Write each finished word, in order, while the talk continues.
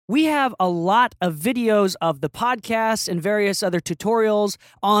we have a lot of videos of the podcast and various other tutorials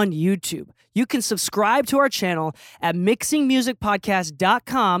on YouTube. You can subscribe to our channel at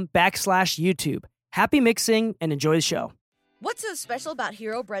mixingmusicpodcast.com/YouTube. Happy mixing and enjoy the show. What's so special about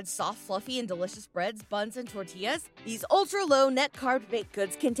Hero Bread's soft, fluffy, and delicious breads, buns, and tortillas? These ultra-low net-carb baked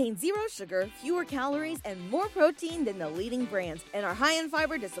goods contain zero sugar, fewer calories, and more protein than the leading brands, and are high in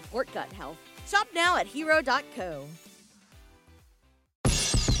fiber to support gut health. Shop now at hero.co.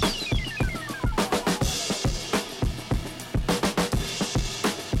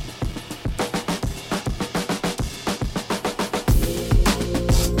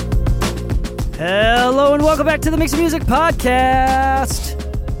 Hello and welcome back to the Mixing Music Podcast.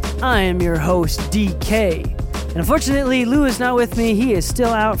 I am your host, DK. And unfortunately, Lou is not with me. He is still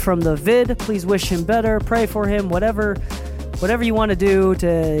out from the vid. Please wish him better. Pray for him. Whatever you want to do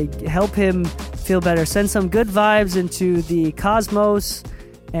to help him feel better. Send some good vibes into the cosmos,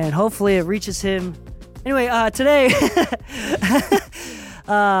 and hopefully it reaches him. Anyway, today,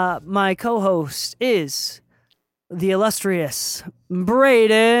 my co-host is the illustrious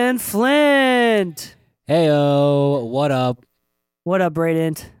Braden Flint. Heyo, what up? What up,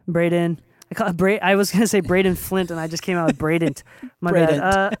 Braden? I was going to say Braden Flint, and I just came out with Braden. My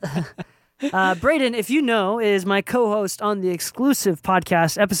bad. Braden, if you know, is my co-host on the exclusive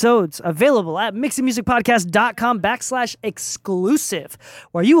podcast episodes available at mixingmusicpodcast.com/exclusive,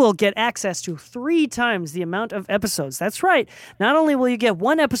 where you will get access to 3 times the amount of episodes. That's right. Not only will you get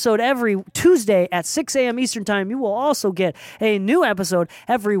one episode every Tuesday at 6 a.m. Eastern Time, you will also get a new episode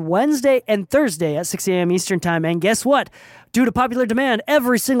every Wednesday and Thursday at 6 a.m. Eastern Time. And guess what? Due to popular demand,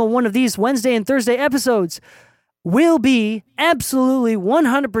 every single one of these Wednesday and Thursday episodes will be absolutely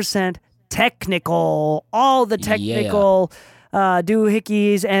 100% technical, all the technical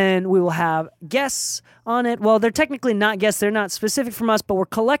doohickeys, and we will have guests on it. Well, they're technically not guests. They're not specific from us, but we're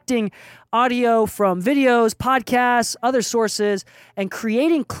collecting audio from videos, podcasts, other sources, and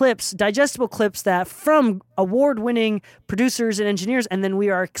creating clips, digestible clips that from award-winning producers and engineers, and then we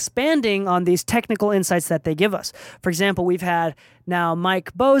are expanding on these technical insights that they give us. For example, we've had now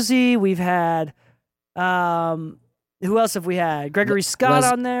Mike Bosey, we've had who else have we had? Gregory Scott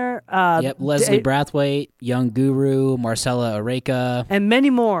on there. Leslie Brathwaite, Young Guru, Marcella Areca. And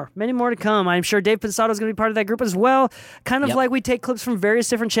many more to come. I'm sure Dave Pensado is going to be part of that group as well. Kind of like we take clips from various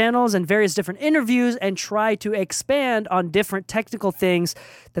different channels and various different interviews and try to expand on different technical things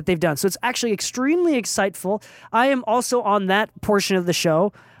that they've done. So it's actually extremely insightful. I am also on that portion of the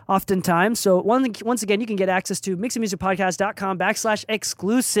show oftentimes. So once again, you can get access to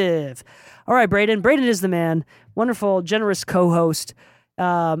mixingmusicpodcast.com/exclusive. All right, Braden. Braden is the man. Wonderful, generous co-host,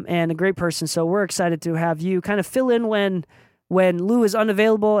 and a great person. So we're excited to have you kind of fill in when Lou is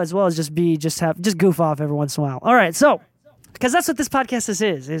unavailable, as well as just goof off every once in a while. All right, so because that's what this podcast is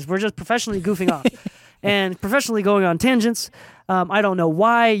we're just professionally goofing off and professionally going on tangents. I don't know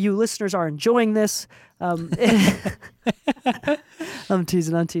why you listeners are enjoying this. I'm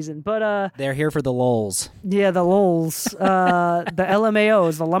teasing. But they're here for the lulz. Yeah, the lulz, the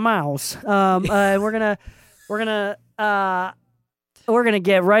LMAOs, the lamaos. We're gonna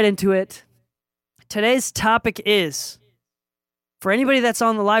get right into it. Today's topic is, for anybody that's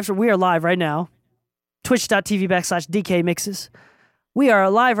on the live stream, we are live right now, twitch.tv/DK Mixes. We are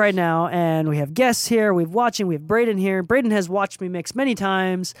live right now, and we have guests here. We have Braden here. Braden has watched me mix many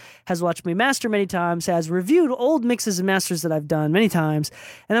times, has watched me master many times, has reviewed old mixes and masters that I've done many times,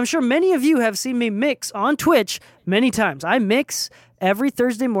 and I'm sure many of you have seen me mix on Twitch many times. I mix every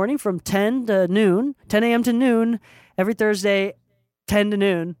Thursday morning from 10 a.m. to noon, every Thursday, 10 to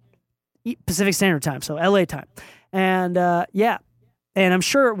noon, Pacific Standard Time, so LA time. And and I'm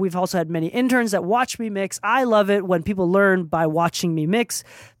sure we've also had many interns that watch me mix. I love it when people learn by watching me mix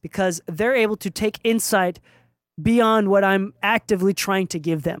because they're able to take insight beyond what I'm actively trying to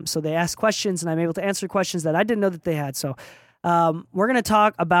give them. So they ask questions and I'm able to answer questions that I didn't know that they had. So we're going to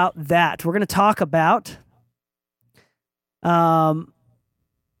talk about that. We're going to talk about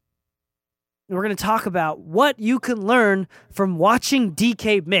what you can learn from watching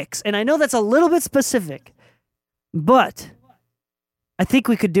DK mix. And I know that's a little bit specific, but I think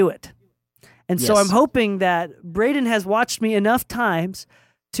we could do it. And so I'm hoping that Braden has watched me enough times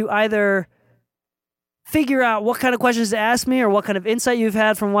to either figure out what kind of questions to ask me or what kind of insight you've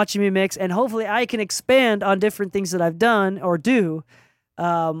had from watching me mix, and hopefully I can expand on different things that I've done or do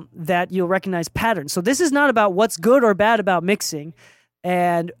that you'll recognize patterns. So this is not about what's good or bad about mixing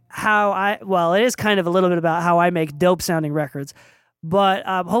and it is kind of a little bit about how I make dope sounding records, but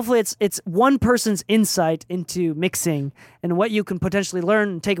hopefully it's one person's insight into mixing and what you can potentially learn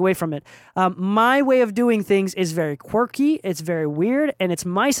and take away from it. My way of doing things is very quirky, it's very weird, and it's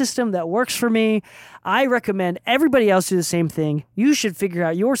my system that works for me. I recommend everybody else do the same thing. You should figure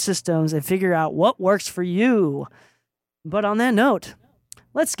out your systems and figure out what works for you. But on that note,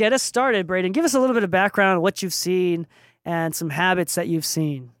 let's get us started, Braden. Give us a little bit of background on what you've seen and some habits that you've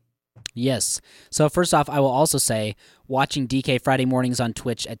seen. Yes. So first off, I will also say watching DK Friday mornings on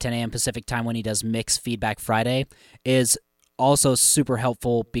Twitch at 10 a.m. Pacific time when he does Mix Feedback Friday is also super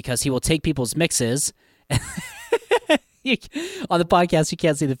helpful because he will take people's mixes. On the podcast, you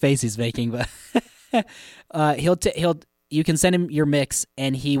can't see the face he's making, but you can send him your mix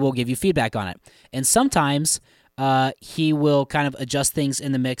and he will give you feedback on it. And sometimes he will kind of adjust things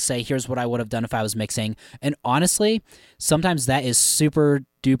in the mix, say, here's what I would have done if I was mixing. And honestly, sometimes that is super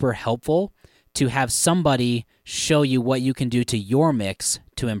duper helpful to have somebody show you what you can do to your mix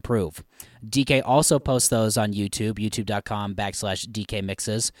to improve. DK also posts those on YouTube, youtube.com/DK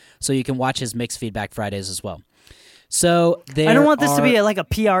Mixes, so you can watch his Mix Feedback Fridays as well. So I don't want this to be like a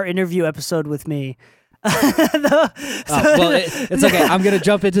PR interview episode with me. It's okay. I'm going to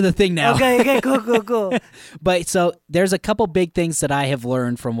jump into the thing now. Okay, cool. But so there's a couple big things that I have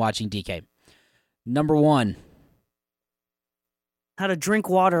learned from watching DK. Number one, how to drink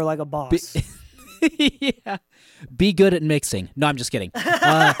water like a boss. Be good at mixing. No, I'm just kidding.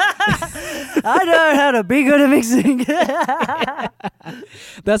 I know how to be good at mixing.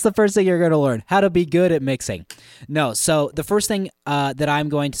 That's the first thing you're going to learn, how to be good at mixing. No, so the first thing that I'm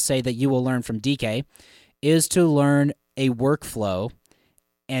going to say that you will learn from DK is to learn a workflow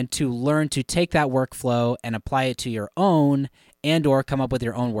and to learn to take that workflow and apply it to your own and or come up with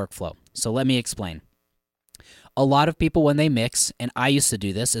your own workflow. So let me explain. A lot of people when they mix, and I used to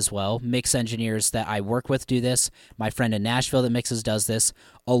do this as well, mix engineers that I work with do this, my friend in Nashville that mixes does this,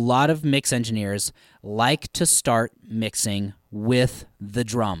 a lot of mix engineers like to start mixing with the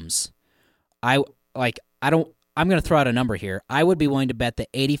drums. I'm going to throw out a number here. I would be willing to bet that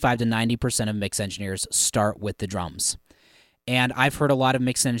 85 to 90% of mix engineers start with the drums. And I've heard a lot of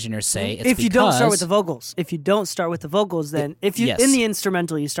mix engineers say it's if you don't start with the vocals. If you don't start with the vocals, then in the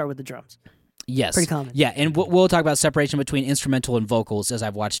instrumental, you start with the drums. Yes. Pretty common. Yeah, and we'll talk about separation between instrumental and vocals as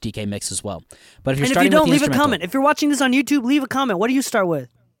I've watched DK mix as well. But if you don't, leave a comment. If you're watching this on YouTube, leave a comment. What do you start with?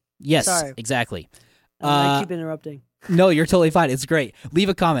 Yes, Sorry. Exactly. I keep interrupting. No, you're totally fine. It's great. Leave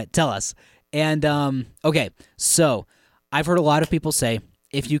a comment. Tell us. And, okay, so I've heard a lot of people say,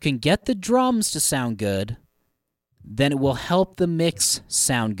 if you can get the drums to sound good, then it will help the mix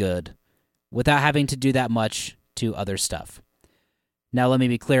sound good without having to do that much to other stuff. Now, let me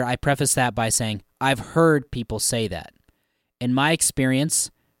be clear. I preface that by saying I've heard people say that. In my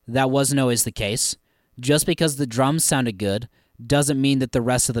experience, that wasn't always the case. Just because the drums sounded good doesn't mean that the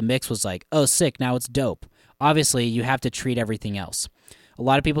rest of the mix was like, oh, sick, now it's dope. Obviously, you have to treat everything else. A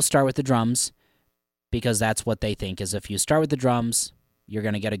lot of people start with the drums because that's what they think is if you start with the drums, you're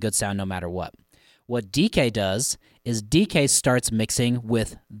going to get a good sound no matter what. What DK does is DK starts mixing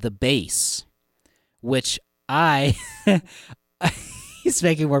with the bass, which he's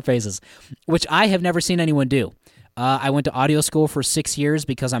making more faces, which I have never seen anyone do. I went to audio school for 6 years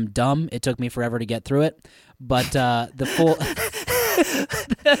because I'm dumb. It took me forever to get through it. But the full...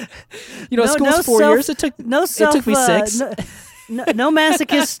 school's 4 years. It took me 6. No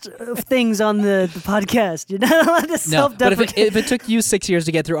masochist things on the podcast. You're not allowed to self-deprecate. But if it took you 6 years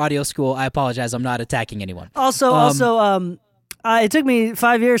to get through audio school, I apologize. I'm not attacking anyone. Also, it took me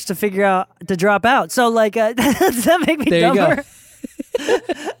 5 years to figure out to drop out. So, does that make me dumber? You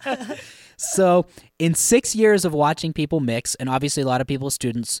go. So, in 6 years of watching people mix, and obviously a lot of people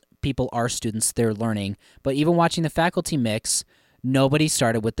are students, they're learning, but even watching the faculty mix, nobody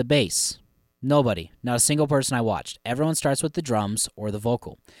started with the bass. Nobody. Not a single person I watched. Everyone starts with the drums or the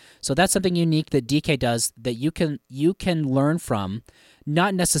vocal. So that's something unique that DK does that you can learn from,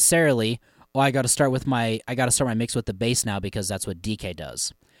 not necessarily, I got to start my mix with the bass now because that's what DK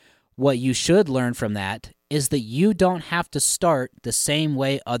does. What you should learn from that is that you don't have to start the same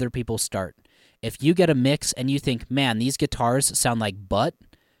way other people start. If you get a mix and you think, man, these guitars sound like butt,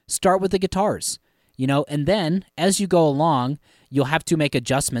 start with the guitars, and then as you go along, you'll have to make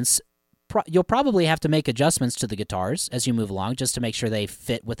adjustments. You'll probably have to make adjustments to the guitars as you move along just to make sure they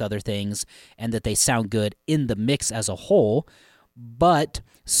fit with other things and that they sound good in the mix as a whole. But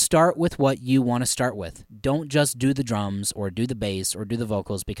start with what you want to start with. Don't just do the drums or do the bass or do the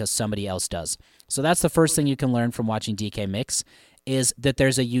vocals because somebody else does. So that's the first thing you can learn from watching DK mix is that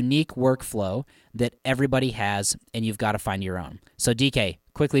there's a unique workflow that everybody has and you've got to find your own. So DK,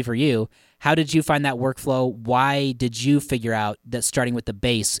 quickly for you, how did you find that workflow? Why did you figure out that starting with the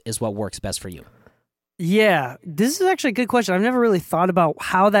bass is what works best for you? Yeah, this is actually a good question. I've never really thought about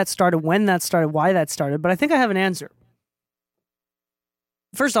how that started, when that started, why that started, but I think I have an answer.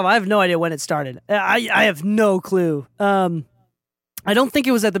 First off, I have no idea when it started. I have no clue. I don't think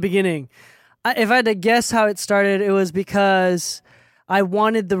it was at the beginning. If I had to guess how it started, it was because I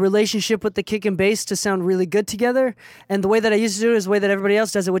wanted the relationship with the kick and bass to sound really good together. And the way that I used to do it is the way that everybody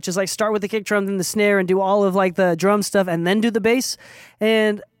else does it, which is like start with the kick drum, then the snare, and do all of like the drum stuff, and then do the bass.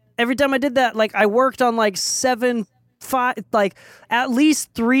 And every time I did that, like I worked on like at least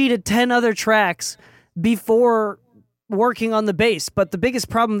 3 to 10 other tracks before working on the bass. But the biggest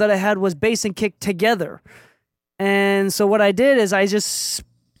problem that I had was bass and kick together. And so what I did is I just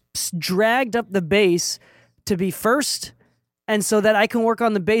dragged up the bass to be first, and so that I can work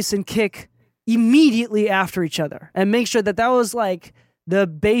on the bass and kick immediately after each other and make sure that that was like the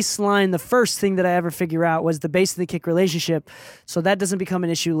bass line. The first thing that I ever figure out was the bass and the kick relationship, so that doesn't become an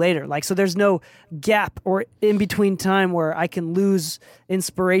issue later. Like, so there's no gap or in between time where I can lose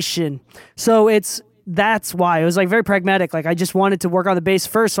inspiration. So that's why it was like very pragmatic. Like I just wanted to work on the bass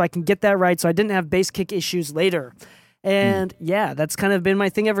first so I can get that right, so I didn't have bass kick issues later. And yeah, that's kind of been my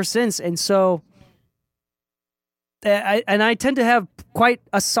thing ever since. And so I tend to have quite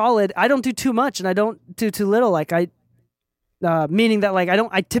a solid, I don't do too much and I don't do too little. Like meaning that like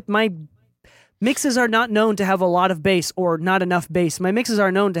I tip my mixes are not known to have a lot of bass or not enough bass. My mixes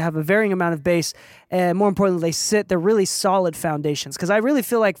are known to have a varying amount of bass, and more importantly, they're really solid foundations. Because I really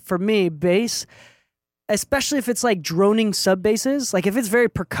feel like for me, bass, especially if it's like droning sub basses, like if it's very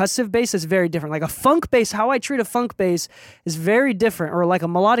percussive bass, it's very different. Like a funk bass, how I treat a funk bass is very different, or like a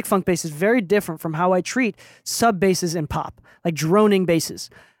melodic funk bass is very different from how I treat sub basses in pop, like droning basses.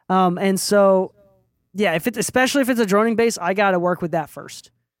 And so, yeah, especially if it's a droning bass, I got to work with that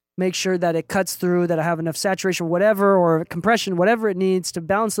first. Make sure that it cuts through, that I have enough saturation, whatever, or compression, whatever it needs to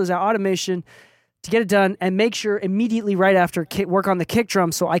balance those out, automation, to get it done, and make sure immediately right after work on the kick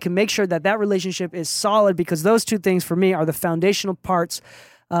drum so I can make sure that that relationship is solid, because those two things for me are the foundational parts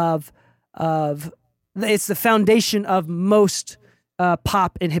of it's the foundation of most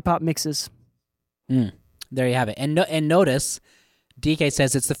pop and hip hop mixes. There you have it. And notice DK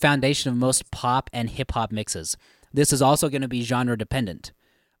says it's the foundation of most pop and hip hop mixes. This is also going to be genre dependent.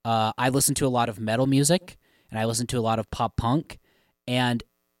 I listen to a lot of metal music and I listen to a lot of pop punk, and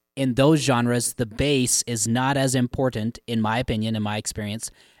in those genres, the bass is not as important, in my opinion, in my experience,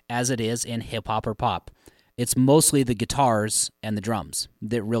 as it is in hip-hop or pop. It's mostly the guitars and the drums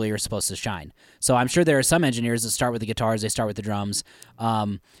that really are supposed to shine. So I'm sure there are some engineers that start with the guitars, they start with the drums.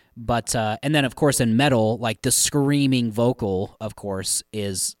 But and then, of course, in metal, like the screaming vocal, of course,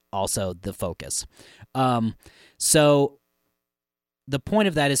 is also the focus. So the point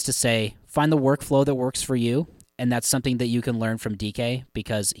of that is to say, find the workflow that works for you. And that's something that you can learn from DK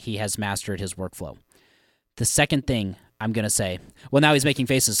because he has mastered his workflow. The second thing I'm going to say, well, now he's making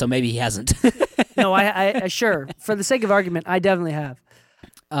faces, so maybe he hasn't. No, I sure. For the sake of argument, I definitely have.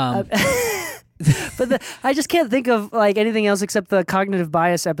 But I just can't think of like anything else except the cognitive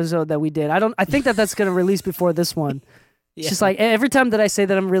bias episode that we did. I think that's going to release before this one. It's just like every time that I say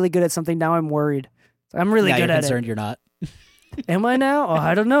that I'm really good at something, now I'm worried. I'm really good at it. Now you're concerned you're not. Am I now? Oh,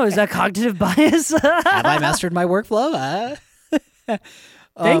 I don't know. Is that cognitive bias? Have I mastered my workflow?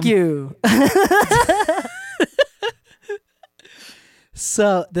 Thank you.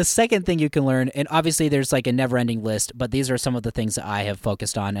 So the second thing you can learn, and obviously there's like a never-ending list, but these are some of the things that I have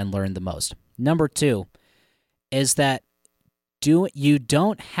focused on and learned the most. Number 2 is that you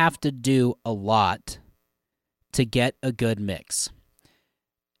don't have to do a lot to get a good mix.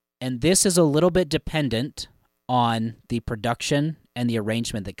 And this is a little bit dependent on the production and the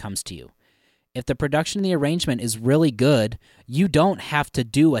arrangement that comes to you. If the production and the arrangement is really good, you don't have to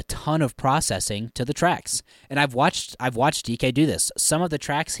do a ton of processing to the tracks. And I've watched DK do this. Some of the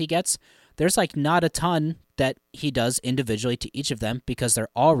tracks he gets, there's like not a ton that he does individually to each of them because they're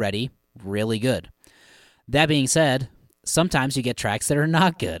already really good. That being said, sometimes you get tracks that are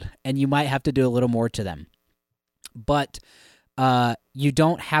not good, and you might have to do a little more to them. But you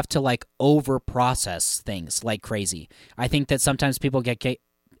don't have to like over process things like crazy. I think that sometimes people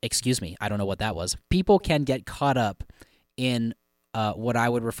I don't know what that was. People can get caught up in what I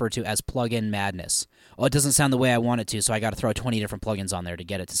would refer to as plug-in madness. Oh, it doesn't sound the way I want it to, so I got to throw 20 different plugins on there to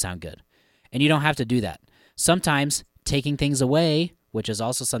get it to sound good. And you don't have to do that. Sometimes taking things away, which is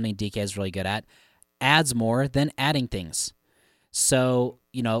also something DK is really good at, adds more than adding things. So,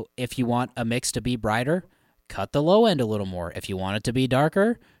 if you want a mix to be brighter, cut the low end a little more. If you want it to be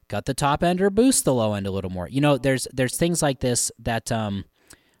darker, cut the top end or boost the low end a little more. There's things like this that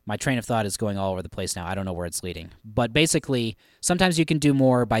My train of thought is going all over the place now. I don't know where it's leading. But basically, sometimes you can do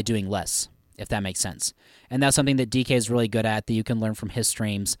more by doing less, if that makes sense. And that's something that DK is really good at that you can learn from his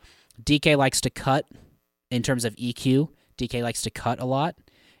streams. DK likes to cut in terms of EQ. DK likes to cut a lot.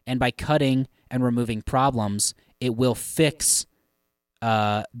 And by cutting and removing problems, it will fix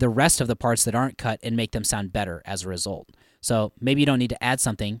the rest of the parts that aren't cut and make them sound better as a result. So maybe you don't need to add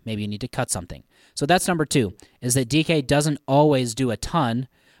something. Maybe you need to cut something. So that's number 2, is that DK doesn't always do a ton.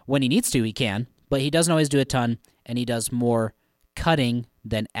 When he needs to, he can, but he doesn't always do a ton, and he does more cutting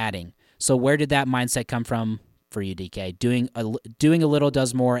than adding. So where did that mindset come from for you, DK? Doing a little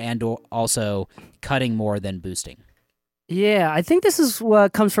does more, and also cutting more than boosting. Yeah, I think this is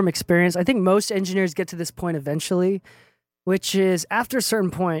what comes from experience. I think most engineers get to this point eventually, which is after a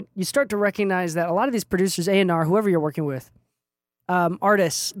certain point, you start to recognize that a lot of these producers, A&R, whoever you're working with,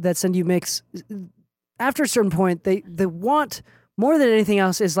 artists that send you mix, after a certain point, they want more than anything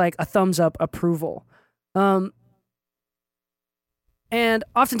else is like a thumbs up approval. And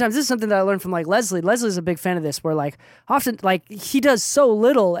oftentimes, this is something that I learned from like Leslie. Leslie's a big fan of this, where like often like he does so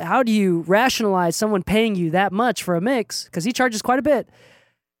little. How do you rationalize someone paying you that much for a mix? Because he charges quite a bit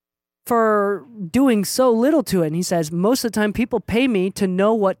for doing so little to it. And he says, most of the time people pay me to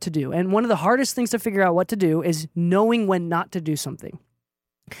know what to do. And one of the hardest things to figure out what to do is knowing when not to do something.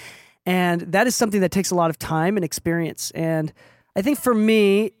 And that is something that takes a lot of time and experience. And I think for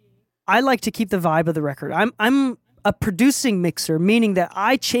me, I like to keep the vibe of the record. I'm a producing mixer, meaning that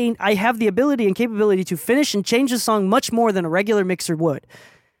I have the ability and capability to finish and change a song much more than a regular mixer would.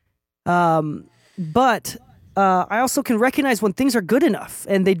 But I also can recognize when things are good enough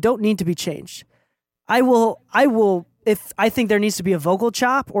and they don't need to be changed. I will, if I think there needs to be a vocal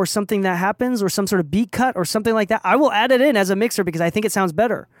chop or something that happens or some sort of beat cut or something like that, I will add it in as a mixer because I think it sounds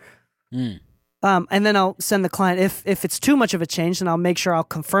better. And then I'll send the client, if it's too much of a change, then I'll make sure I'll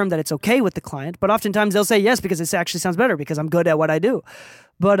confirm that it's okay with the client. But oftentimes they'll say yes because it actually sounds better because I'm good at what I do.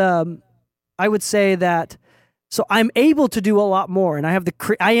 But I would say that, so I'm able to do a lot more, and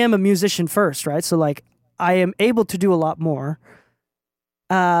I am a musician first, right? So like I am able to do a lot more.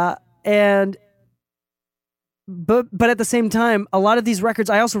 But at the same time, a lot of these records,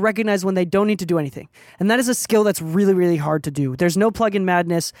 I also recognize when they don't need to do anything. And that is a skill that's really, really hard to do. There's no plug-in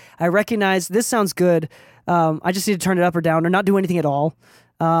madness. I recognize this sounds good. I just need to turn it up or down or not do anything at all.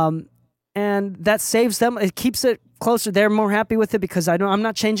 And that saves them. It keeps it closer. They're more happy with it because I'm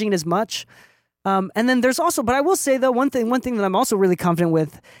not changing it as much. And then there's also, but I will say though, one thing that I'm also really confident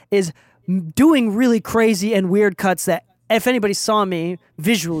with is doing really crazy and weird cuts that if anybody saw me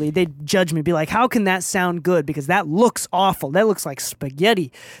visually, they'd judge me, be like, how can that sound good? Because that looks awful. That looks like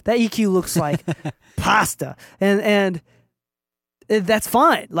spaghetti. That EQ looks like pasta. And that's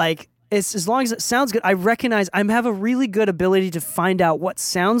fine. Like, it's as long as it sounds good. I recognize I have a really good ability to find out what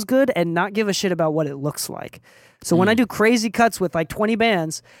sounds good and not give a shit about what it looks like. So when I do crazy cuts with like 20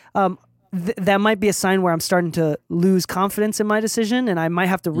 bands, that might be a sign where I'm starting to lose confidence in my decision and I might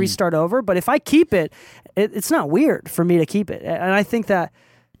have to restart over. But if I keep it, it's not weird for me to keep it. And I think that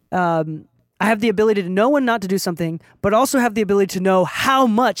I have the ability to know when not to do something, but also have the ability to know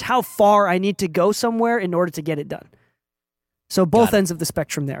how far I need to go somewhere in order to get it done. So both ends of the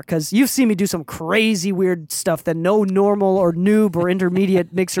spectrum there, because you've seen me do some crazy weird stuff that no normal or noob or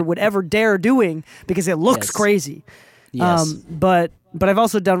intermediate mixer would ever dare doing because it looks crazy. Yes. But I've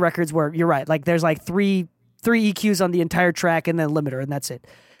also done records where you're right. Like there's like three EQs on the entire track and then limiter and that's it.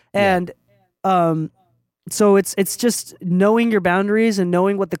 And so it's just knowing your boundaries and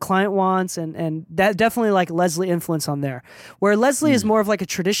knowing what the client wants and that definitely like Leslie influence on there. Where Leslie is more of like a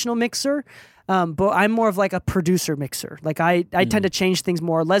traditional mixer, but I'm more of like a producer mixer. Like I tend to change things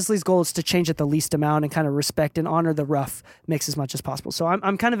more. Leslie's goal is to change it the least amount and kind of respect and honor the rough mix as much as possible. So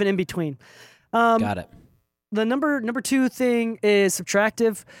I'm kind of an in-between. Got it. The number 2 thing is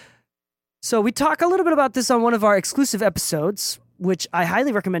subtractive. So we talk a little bit about this on one of our exclusive episodes, which I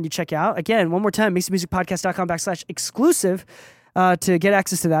highly recommend you check out. Again, one more time, mixedmusicpodcast.com/exclusive to get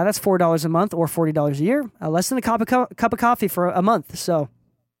access to that. That's $4 a month or $40 a year. Less than a cup of coffee for a month. So,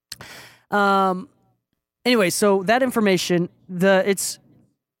 anyway, so that information, I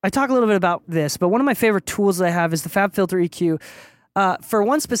talk a little bit about this, but one of my favorite tools that I have is the FabFilter EQ. For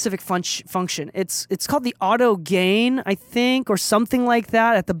one specific function. It's called the auto gain, I think, or something like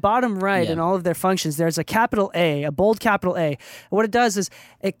that. At the bottom right in all of their functions, there's a capital A, a bold capital A. And what it does is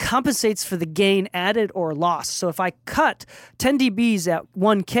it compensates for the gain added or lost. So if I cut 10 dBs at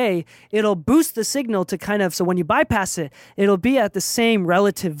 1K, it'll boost the signal to so when you bypass it, it'll be at the same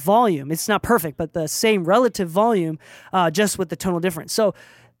relative volume. It's not perfect, but the same relative volume, just with the tonal difference. So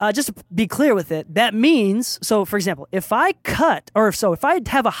just to be clear with it, that means, so for example, if I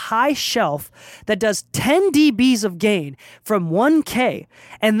have a high shelf that does 10 dBs of gain from 1K,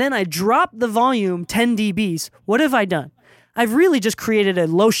 and then I drop the volume 10 dBs, what have I done? I've really just created a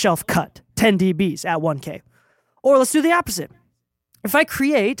low shelf cut, 10 dBs at 1K. Or let's do the opposite. If I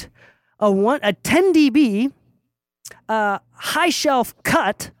create a 10 dB high shelf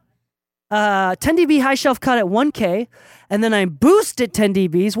cut, 10 dB high shelf cut at 1K, and then I boost it 10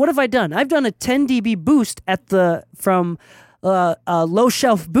 dBs. What have I done? I've done a 10 dB boost from a low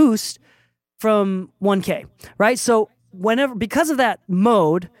shelf boost from 1K, right? So because of that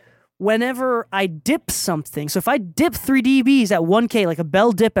mode, whenever I dip something, so if I dip 3 dBs at 1K, like a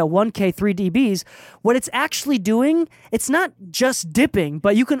bell dip at 1K 3 dBs, what it's actually doing, it's not just dipping,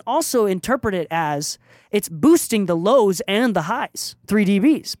 but you can also interpret it as it's boosting the lows and the highs 3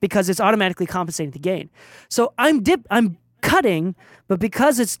 dBs because it's automatically compensating the gain. So I'm cutting, but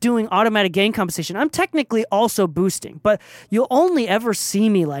because it's doing automatic gain compensation, I'm technically also boosting, but you'll only ever see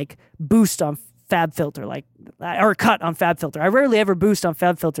me like boost on FabFilter, or cut on FabFilter. I rarely ever boost on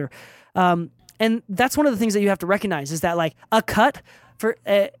FabFilter. And that's one of the things that you have to recognize is that like a cut for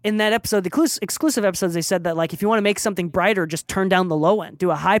in that episode, the exclusive episodes, they said that like if you want to make something brighter, just turn down the low end,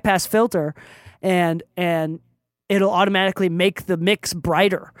 do a high pass filter, and it'll automatically make the mix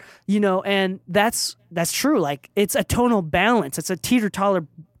brighter, and that's true. Like it's a tonal balance. It's a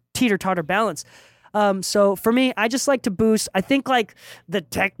teeter-totter balance. So for me, I just like to boost. I think like the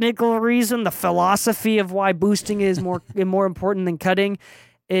technical reason, the philosophy of why boosting is more important than cutting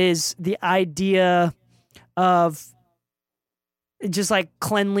is the idea of just like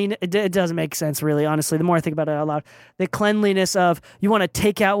cleanliness. It doesn't make sense really, honestly. The more I think about it out loud, the cleanliness of you want to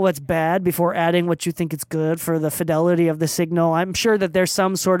take out what's bad before adding what you think is good for the fidelity of the signal. I'm sure that there's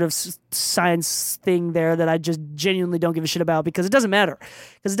some sort of science thing there that I just genuinely don't give a shit about because it doesn't matter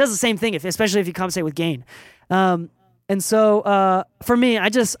because it does the same thing, especially if you compensate with gain. And so for me,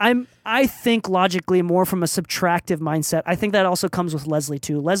 I think logically more from a subtractive mindset. I think that also comes with Leslie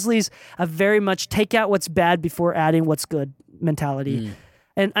too. Leslie's a very much take out what's bad before adding what's good mentality.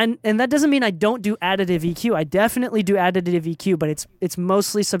 And that doesn't mean I don't do additive EQ. I definitely do additive EQ, but it's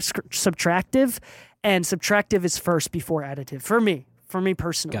mostly subtractive, and subtractive is first before additive for me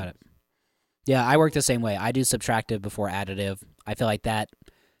personally. Got it. Yeah, I work the same way. I do subtractive before additive. I feel like that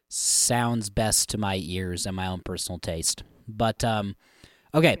sounds best to my ears and my own personal taste. But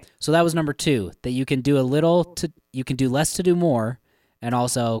okay, so that was number 2, that you can do you can do less to do more, and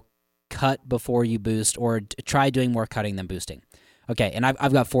also cut before you boost, or try doing more cutting than boosting. Okay, and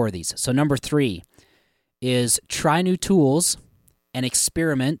I've got 4 of these. So number 3 is try new tools and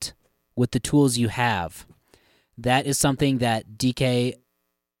experiment with the tools you have. That is something that DK,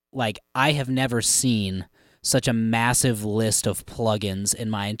 like, I have never seen such a massive list of plugins in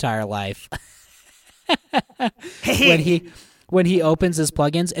my entire life. When he opens his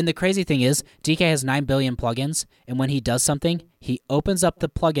plugins, and the crazy thing is, DK has 9 billion plugins, and when he does something, he opens up the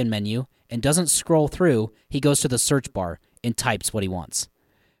plugin menu and doesn't scroll through. He goes to the search bar and types what he wants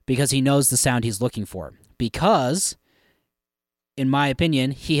because he knows the sound he's looking for. Because, in my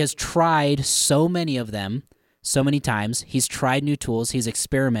opinion, he has tried so many of them so many times. He's tried new tools. He's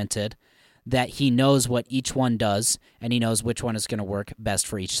experimented that he knows what each one does, and he knows which one is going to work best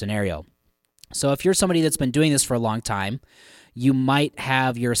for each scenario. So if you're somebody that's been doing this for a long time, you might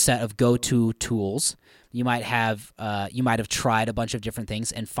have your set of go-to tools. You might have tried a bunch of different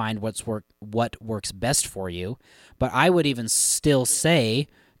things and find what works best for you. But I would even still say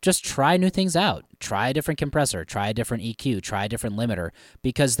just try new things out. Try a different compressor, try a different EQ, try a different limiter,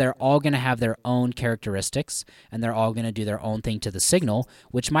 because they're all going to have their own characteristics, and they're all going to do their own thing to the signal,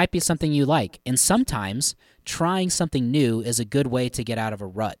 which might be something you like. And sometimes trying something new is a good way to get out of a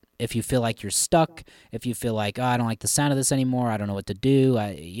rut. If you feel like you're stuck, if you feel like, I don't like the sound of this anymore, I don't know what to do,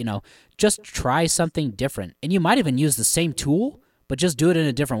 just try something different. And you might even use the same tool, but just do it in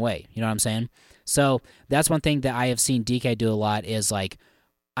a different way. You know what I'm saying? So that's one thing that I have seen DK do a lot is like,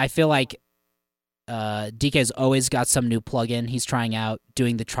 I feel like DK's always got some new plugin he's trying out,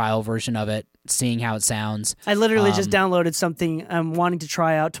 doing the trial version of it, seeing how it sounds. I literally just downloaded something I'm wanting to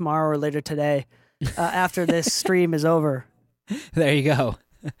try out tomorrow or later today after this stream is over. There you go.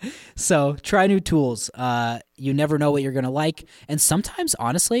 So try new tools. You never know what you're going to like. And sometimes,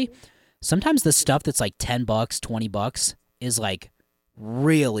 honestly, the stuff that's like $10, $20 is like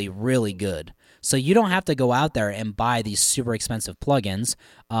really, really good. So you don't have to go out there and buy these super expensive plugins,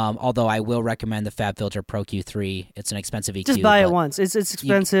 although I will recommend the FabFilter Pro Q3. It's an expensive EQ. Just buy it once. It's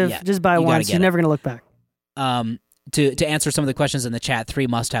expensive. Just buy it once. You're never going to look back. To answer some of the questions in the chat, 3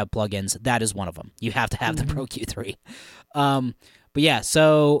 must-have plugins. That is one of them. You have to have the Pro Q3. But yeah,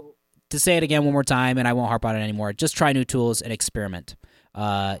 so to say it again one more time, and I won't harp on it anymore, just try new tools and experiment.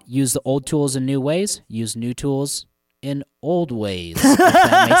 Use the old tools in new ways. Use new tools in old ways, if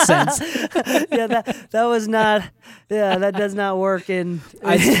that makes sense. Yeah, that was not. Yeah, that does not work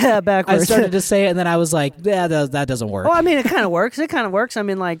backwards. I started to say it, and then I was like, yeah, that doesn't work. Well, I mean, it kind of works. I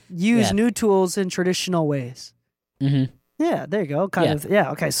mean, like, use new tools in traditional ways. Mm-hmm. Yeah, there you go. Kind of.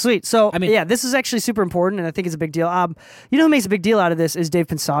 Yeah. Okay. Sweet. So, I mean, this is actually super important, and I think it's a big deal. You know who makes a big deal out of this is Dave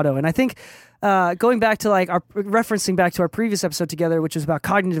Pensado, and I think going back to referencing back to our previous episode together, which was about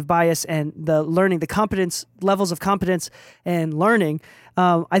cognitive bias and the learning, the competence levels of competence and learning.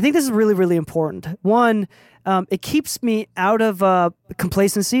 I think this is really, really important. One, it keeps me out of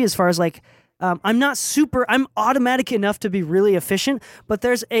complacency as far as I'm automatic enough to be really efficient, but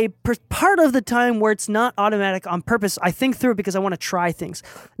there's a part of the time where it's not automatic on purpose. I think through it because I want to try things.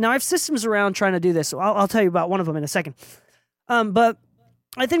 Now, I have systems around trying to do this, so I'll tell you about one of them in a second. But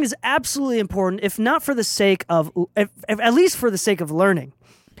I think it's absolutely important, if not for the sake of, if at least for the sake of learning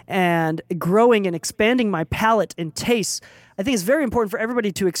and growing and expanding my palette and tastes. I think it's very important for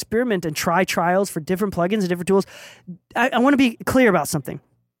everybody to experiment and try trials for different plugins and different tools. I want to be clear about something.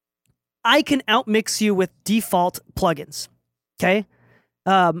 I can outmix you with default plugins, okay?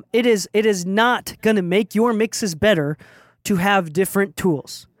 It is not going to make your mixes better to have different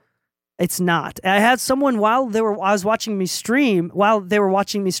tools. It's not. I had someone while they were watching me stream,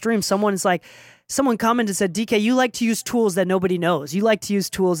 someone commented and said, DK, you like to use tools that nobody knows. You like to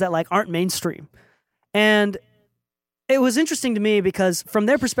use tools that aren't mainstream. And it was interesting to me because from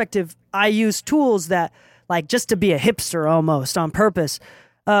their perspective, I use tools that just to be a hipster almost on purpose.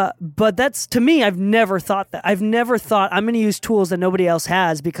 But that's, to me, I've never thought that. I've never thought I'm going to use tools that nobody else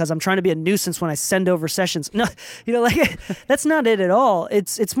has because I'm trying to be a nuisance when I send over sessions. No, that's not it at all.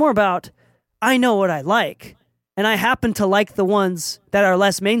 It's more about, I know what I like, and I happen to like the ones that are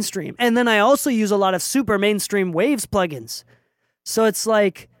less mainstream. And then I also use a lot of super mainstream Waves plugins. So it's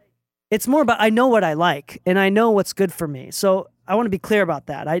more about, I know what I like, and I know what's good for me. So I want to be clear about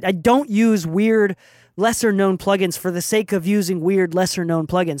that. I don't use weird lesser-known plugins for the sake of using weird, lesser-known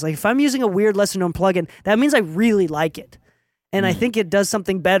plugins. If I'm using a weird, lesser-known plugin, that means I really like it. And I think it does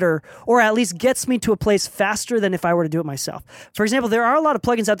something better, or at least gets me to a place faster than if I were to do it myself. For example, there are a lot of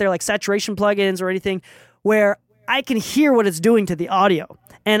plugins out there, like saturation plugins or anything, where I can hear what it's doing to the audio,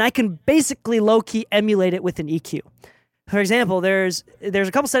 and I can basically low-key emulate it with an EQ. For example, there's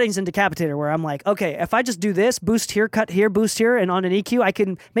a couple settings in Decapitator where I'm like, okay, if I just do this, boost here, cut here, boost here, and on an EQ, I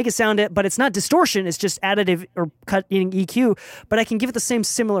can make it sound but it's not distortion, it's just additive or cutting EQ, but I can give it the same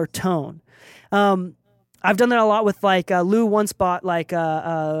similar tone. I've done that a lot with Lou once bought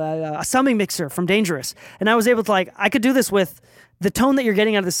a summing mixer from Dangerous, and I was able to I could do this with the tone that you're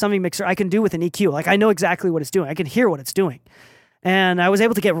getting out of the summing mixer. I can do with an EQ. I know exactly what it's doing. I can hear what it's doing. And I was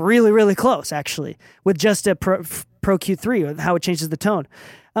able to get really, really close, actually, with just a Pro Q3, with how it changes the tone.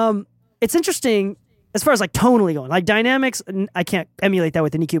 It's interesting as far as tonally going. Dynamics, I can't emulate that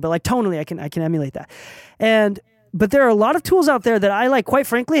with an EQ, but tonally, I can emulate that. But there are a lot of tools out there that I, quite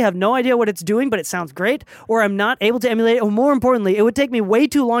frankly, have no idea what it's doing, but it sounds great, or I'm not able to emulate it. Or more importantly, it would take me way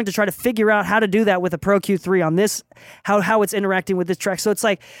too long to try to figure out how to do that with a Pro Q3 on this, how it's interacting with this track. So it's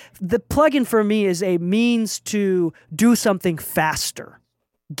the plugin for me is a means to do something faster,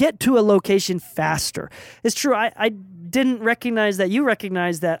 get to a location faster. It's true, I didn't recognize that you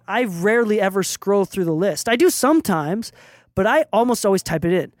recognize that I rarely ever scroll through the list. I do sometimes, but I almost always type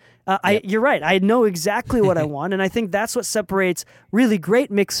it in. You're right. I know exactly what I want, and I think that's what separates really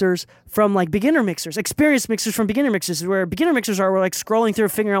great mixers from beginner mixers, experienced mixers from beginner mixers, where beginner mixers are scrolling through,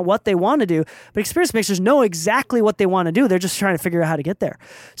 figuring out what they want to do, but experienced mixers know exactly what they want to do. They're just trying to figure out how to get there.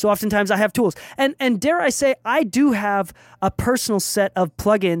 So oftentimes I have tools, and dare I say, I do have a personal set of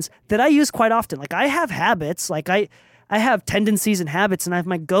plugins that I use quite often. I have habits, I have tendencies and habits, and I have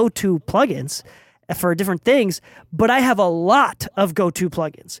my go-to plugins for different things, but I have a lot of go-to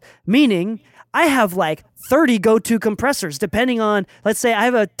plugins, meaning I have 30 go-to compressors, depending on, let's say I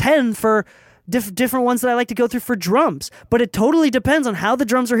have a 10 for different ones that I like to go through for drums, but it totally depends on how the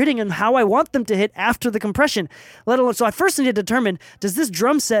drums are hitting and how I want them to hit after the compression, let alone, so I first need to determine, does this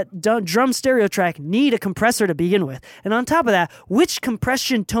drum stereo track need a compressor to begin with? And on top of that, which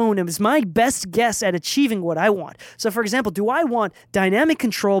compression tone is my best guess at achieving what I want? So for example, do I want dynamic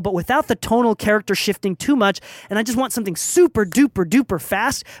control, but without the tonal character shifting too much, and I just want something super duper duper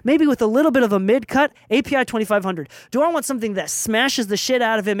fast, maybe with a little bit of a mid-cut, API 2500? Do I want something that smashes the shit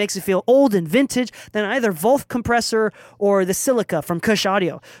out of it, makes it feel old and vintage, vintage, then either Wolf compressor or the Silica from Kush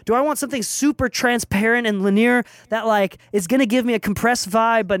Audio. Do I want something super transparent and linear that like is going to give me a compressed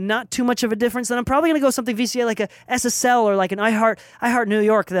vibe but not too much of a difference? Then I'm probably going to go something VCA like a SSL or like an iHeart New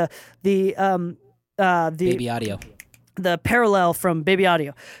York, the Baby Audio, the Parallel from Baby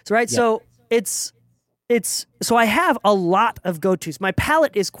Audio. So right, so so I have a lot of go-tos. My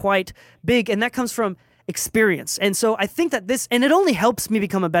palette is quite big, and that comes from experience. And so I think that and it only helps me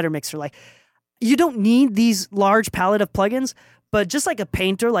become a better mixer. Like, you don't need these large palette of plugins, but just like a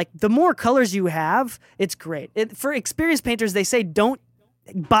painter, like the more colors you have, it's great. For experienced painters, they say don't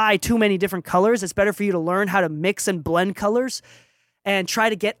buy too many different colors. It's better for you to learn how to mix and blend colors and try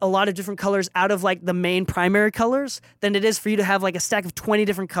to get a lot of different colors out of like the main primary colors than it is for you to have like a stack of 20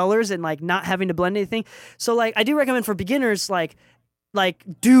 different colors and like not having to blend anything. So like I do recommend for beginners, like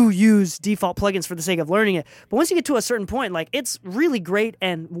do use default plugins for the sake of learning it. But once you get to a certain point, like it's really great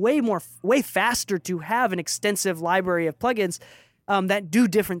and way faster to have an extensive library of plugins that do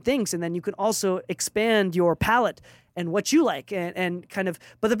different things. And then you can also expand your palette and what you like and kind of,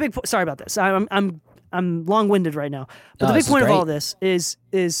 but the big, sorry about this. I'm long-winded right now. But the big point of all this is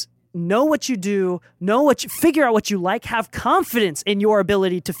know what you do, figure out what you like, have confidence in your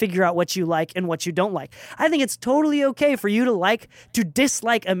ability to figure out what you like and what you don't like. I think it's totally okay for you to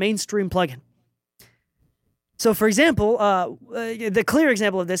dislike a mainstream plugin. So for example, the clear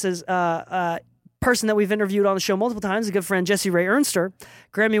example of this is a person that we've interviewed on the show multiple times, a good friend, Jesse Ray Ernster,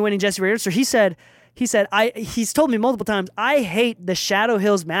 Grammy-winning Jesse Ray Ernster. He said he's told me multiple times, I hate the Shadow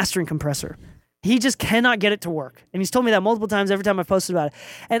Hills mastering compressor. He just cannot get it to work. And he's told me that multiple times every time I've posted about it.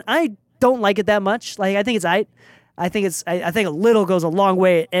 And I don't like it that much. Like, I think it's I think a little goes a long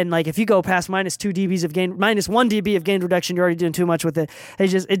way. And like, if you go past minus 1 dB of gain reduction, you're already doing too much with it.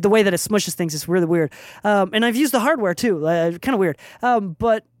 It's just the way that it smushes things is really weird. And I've used the hardware too, kind of weird.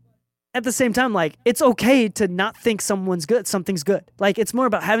 But at the same time, like, it's okay to not think something's good. Like, it's more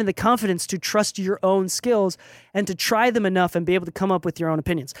about having the confidence to trust your own skills and to try them enough and be able to come up with your own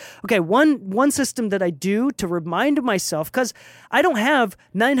opinions. Okay, one system that I do to remind myself, because I don't have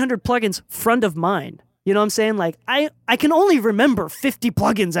 900 plugins front of mind. You know what I'm saying? Like, I can only remember 50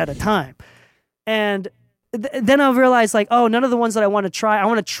 plugins at a time. And then I'll realize, like, oh, none of the ones that I want to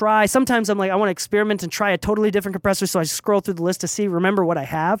try. Sometimes I'm like, I want to experiment and try a totally different compressor, so I scroll through the list to remember what I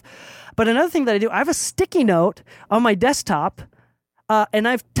have. But another thing that I do, I have a sticky note on my desktop, and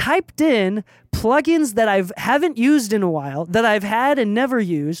I've typed in plugins that I haven't used in a while, that I've had and never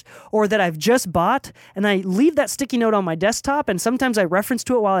used, or that I've just bought, and I leave that sticky note on my desktop, and sometimes I reference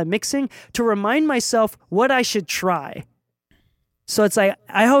to it while I'm mixing to remind myself what I should try. So it's like,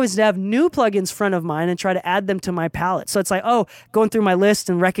 I always have new plugins front of mine and try to add them to my palette. So it's like, oh, going through my list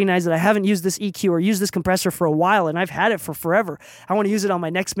and recognize that I haven't used this EQ or used this compressor for a while and I've had it for forever. I want to use it on my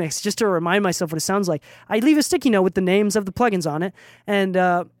next mix just to remind myself what it sounds like. I leave a sticky note with the names of the plugins on it and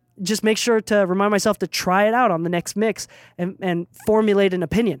just make sure to remind myself to try it out on the next mix and formulate an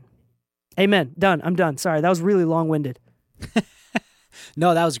opinion. Amen. Done. I'm done. Sorry, that was really long-winded.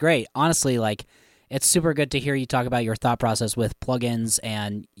 No, that was great. Honestly, like, it's super good to hear you talk about your thought process with plugins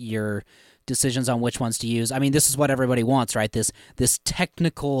and your decisions on which ones to use. I mean, this is what everybody wants, right? This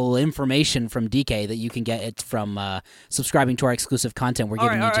technical information from DK that you can get it from subscribing to our exclusive content. We're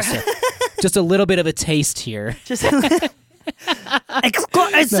giving you just a little bit of a taste here. Just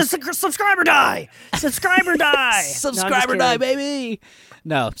subscriber die! Subscriber die! Subscriber die, baby!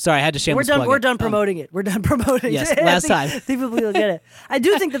 No, sorry, I had to shameless plug it. We're done promoting it. We're done promoting it. Yes, it. last time. I think people will get it. I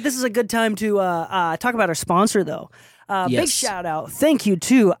do think that this is a good time to talk about our sponsor, though. Yes. Big shout out. Thank you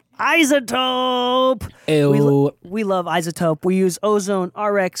to iZotope. Ew. We love iZotope. We use Ozone,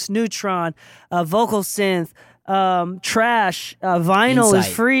 RX, Neutron, Vocal Synth, Trash, Vinyl Insight. is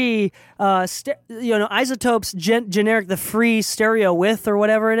free. iZotope's generic, the free stereo width or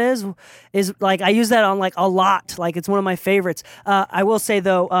whatever it is like, I use that on like a lot. Like, it's one of my favorites. I will say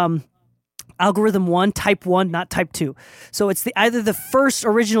though, Algorithm 1, Type 1, not Type 2. So it's either the first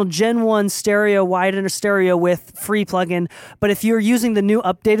original Gen 1 stereo wide and stereo width free plugin, but if you're using the new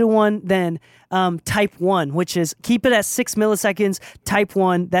updated one, then Type 1, which is keep it at 6 milliseconds. Type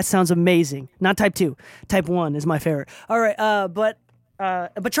 1, that sounds amazing. Not Type 2. Type 1 is my favorite. All right, but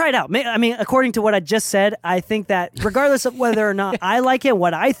try it out. I mean, according to what I just said, I think that regardless of whether or not I like it,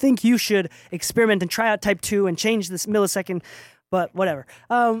 what I think you should experiment and try out Type 2 and change this millisecond, but whatever.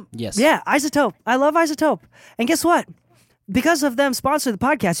 Yes. Yeah, iZotope. I love iZotope. And guess what? Because of them sponsoring the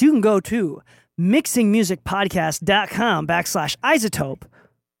podcast, you can go to mixingmusicpodcast.com/iZotope.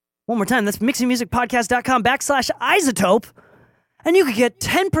 One more time, that's mixingmusicpodcast.com/iZotope. And you could get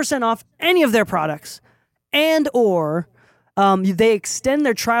 10% off any of their products and or They extend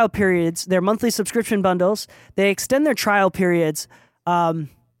their trial periods, their monthly subscription bundles. They extend their trial periods.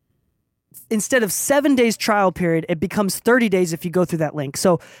 Instead of 7 days trial period, it becomes 30 days if you go through that link.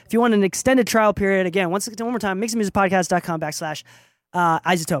 So if you want an extended trial period, again, one more time,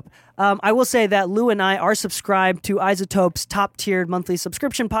 mixedmusicpodcast.com/iZotope. I will say that Lou and I are subscribed to iZotope's top-tiered monthly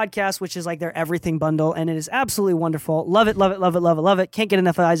subscription podcast, which is like their everything bundle, and it is absolutely wonderful. Love it, love it, love it, love it, love it. Can't get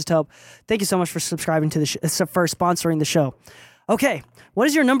enough of iZotope. Thank you so much for subscribing to the for sponsoring the show. Okay, what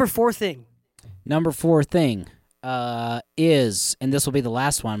is your number 4 thing? Number 4 thing is, and this will be the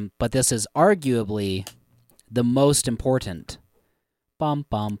last one, but this is arguably the most important. Bum,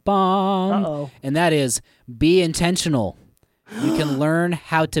 bum, bum. Uh-oh. And that is be intentional. You can learn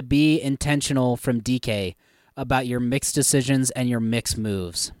how to be intentional from DK about your mix decisions and your mix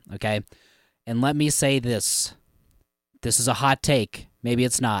moves, okay? And let me say this. This is a hot take. Maybe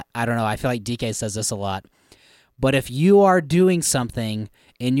it's not. I don't know. I feel like DK says this a lot. But if you are doing something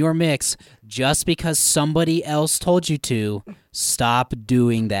in your mix just because somebody else told you to, stop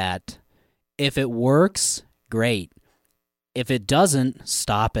doing that. If it works, great. If it doesn't,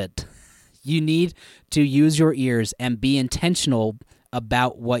 stop it. You need to use your ears and be intentional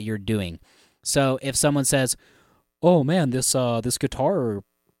about what you're doing. So if someone says, "Oh man, this guitar."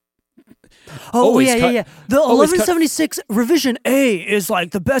 Yeah. The 1176 Revision A is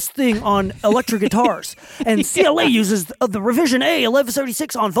like the best thing on electric guitars. And CLA uses the Revision A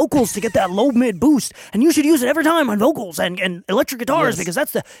 1176 on vocals to get that low mid boost. And you should use it every time on vocals and electric guitars because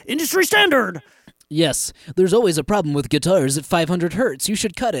that's the industry standard. Yes, there's always a problem with guitars at 500 hertz. You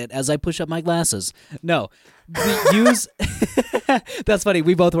should cut it as I push up my glasses. No, we use... That's funny.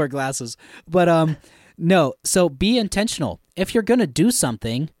 We both wear glasses. But no, so be intentional. If you're going to do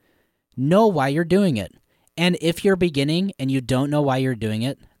something, know why you're doing it. And if you're beginning and you don't know why you're doing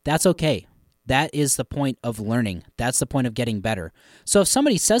it, that's okay. That is the point of learning. That's the point of getting better. So if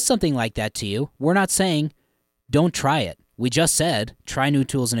somebody says something like that to you, we're not saying don't try it. We just said try new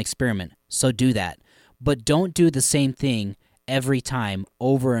tools and experiment. So do that. But don't do the same thing every time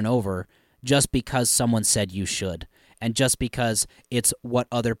over and over just because someone said you should and just because it's what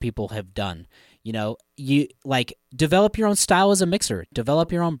other people have done. You know, you like develop your own style as a mixer,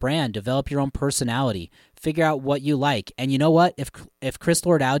 develop your own brand, develop your own personality, figure out what you like. And you know what? If Chris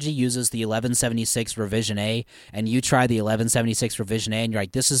Lord-Alge uses the 1176 Revision A and you try the 1176 Revision A and you're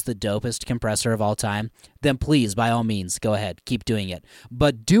like, this is the dopest compressor of all time, then please, by all means, go ahead, keep doing it.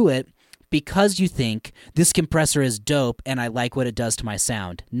 But do it because you think this compressor is dope and I like what it does to my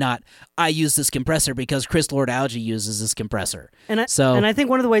sound, not I use this compressor because Chris Lord-Alge uses this compressor. And I think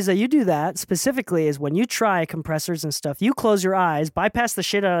one of the ways that you do that specifically is when you try compressors and stuff, you close your eyes, bypass the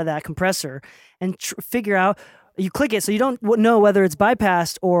shit out of that compressor, and figure out, you click it so you don't know whether it's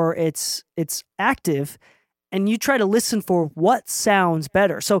bypassed or it's active, and you try to listen for what sounds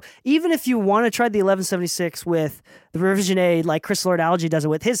better. So even if you want to try the 1176 with the Revision A, like Chris Lord-Alge does it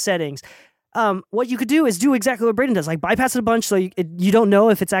with his settings, what you could do is do exactly what Braden does, like bypass it a bunch so you don't know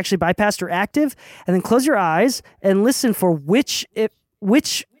if it's actually bypassed or active, and then close your eyes and listen for when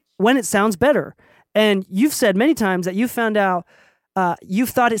it sounds better. And you've said many times that you found out you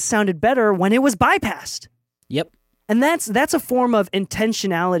thought it sounded better when it was bypassed. Yep. And that's a form of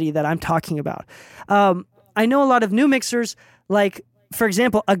intentionality that I'm talking about. I know a lot of new mixers, like, for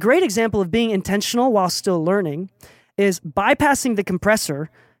example, a great example of being intentional while still learning is bypassing the compressor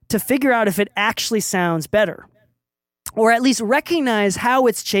to figure out if it actually sounds better, or at least recognize how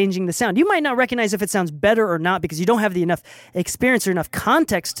it's changing the sound. You might not recognize if it sounds better or not because you don't have the enough experience or enough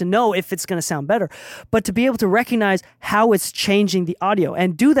context to know if it's going to sound better, but to be able to recognize how it's changing the audio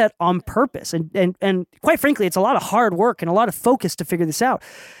and do that on purpose. And quite frankly, it's a lot of hard work and a lot of focus to figure this out.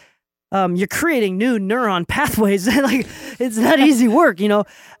 You're creating new neuron pathways. Like, it's not easy work, you know.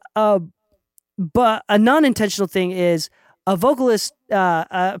 But a non-intentional thing is a vocalist,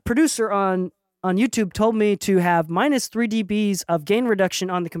 a producer on YouTube told me to have minus 3 dBs of gain reduction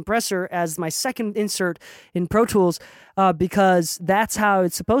on the compressor as my second insert in Pro Tools because that's how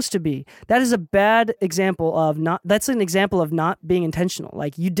it's supposed to be. That is a bad example of that's an example of not being intentional.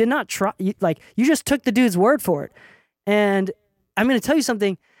 Like, you did not try, you just took the dude's word for it. And I'm going to tell you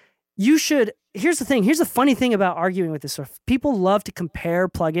something. Here's the thing. Here's the funny thing about arguing with this stuff. People love to compare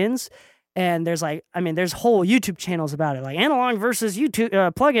plugins, and there's whole YouTube channels about it, like analog versus YouTube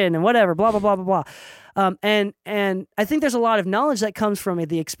plugin and whatever, blah, blah, blah, blah, blah. And I think there's a lot of knowledge that comes from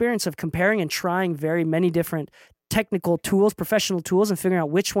the experience of comparing and trying very many different technical tools, professional tools, and figuring out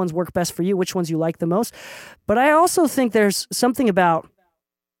which ones work best for you, which ones you like the most. But I also think there's something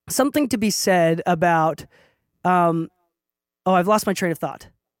to be said about, I've lost my train of thought.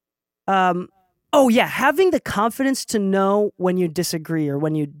 Oh yeah, having the confidence to know when you disagree or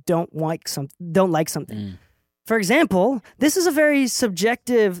when you don't like something. For example, this is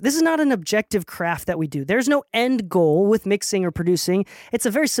not an objective craft that we do. There's no end goal with mixing or producing. It's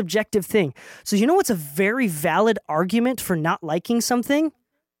a very subjective thing. So you know what's a very valid argument for not liking something?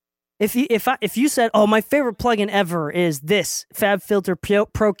 If you said, "Oh, my favorite plugin ever is this FabFilter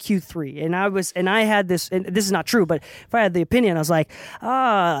Pro Q3," and I had this, and this is not true, but if I had the opinion, I was like,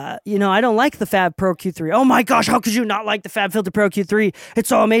 I don't like the Fab Pro Q3. Oh my gosh, how could you not like the FabFilter Pro Q3? It's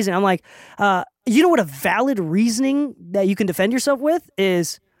so amazing. I'm like, you know what a valid reasoning that you can defend yourself with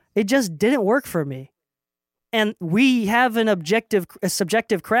is? It just didn't work for me. And we have a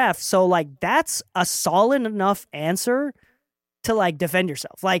subjective craft, so like that's a solid enough answer to like defend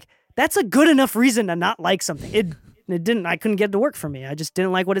yourself. Like, that's a good enough reason to not like something. I couldn't get it to work for me. I just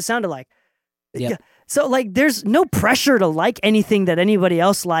didn't like what it sounded like. Yep. So like there's no pressure to like anything that anybody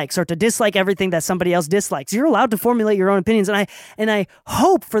else likes or to dislike everything that somebody else dislikes. You're allowed to formulate your own opinions, and I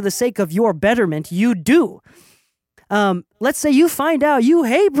hope for the sake of your betterment you do. Let's say you find out you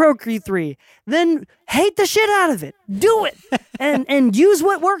hate Pro Q3, then hate the shit out of it. Do it. and use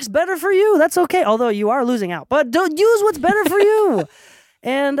what works better for you. That's okay. Although you are losing out, but don't use what's better for you.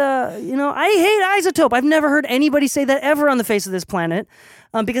 And, I hate iZotope. I've never heard anybody say that ever on the face of this planet,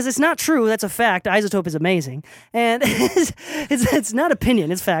 because it's not true. That's a fact. iZotope is amazing. And it's not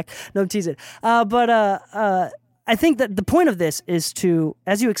opinion. It's fact. No, I'm teasing. But I think that the point of this is to,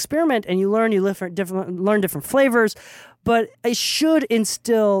 as you experiment and you learn, learn different flavors, but it should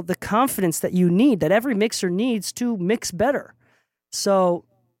instill the confidence that you need, that every mixer needs to mix better. So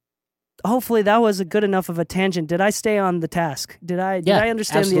hopefully that was a good enough of a tangent. Did I stay on the task? Did I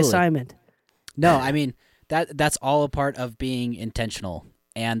understand absolutely. the assignment? No, I mean, that's all a part of being intentional.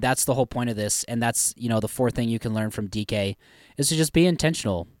 And that's the whole point of this. And that's, the fourth thing you can learn from DK is to just be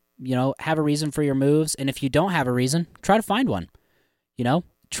intentional. Have a reason for your moves. And if you don't have a reason, try to find one.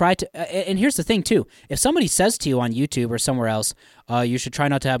 Try to, and here's the thing too. If somebody says to you on YouTube or somewhere else, you should try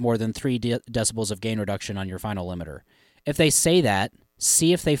not to have more than 3 decibels of gain reduction on your final limiter. If they say that,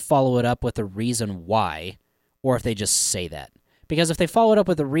 see if they follow it up with a reason why, or if they just say that. Because if they follow it up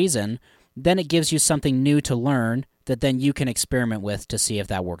with a reason, then it gives you something new to learn that then you can experiment with to see if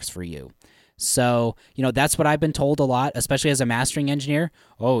that works for you. So, that's what I've been told a lot, especially as a mastering engineer.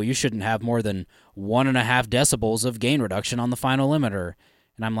 Oh, you shouldn't have more than 1.5 decibels of gain reduction on the final limiter.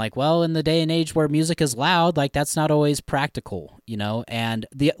 And I'm like, well, in the day and age where music is loud, like that's not always practical, And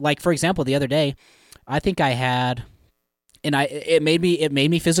for example, the other day, I think I had, and it made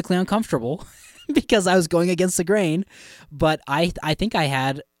me physically uncomfortable because I was going against the grain, but I think I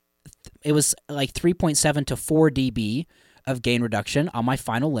had, it was like 3.7 to 4 dB of gain reduction on my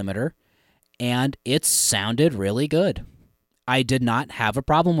final limiter, and it sounded really good. I did not have a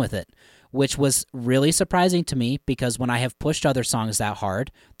problem with it, which was really surprising to me because when I have pushed other songs that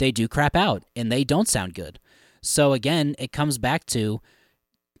hard, they do crap out and they don't sound good. So again, it comes back to,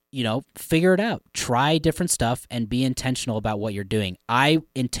 figure it out. Try different stuff and be intentional about what you're doing. I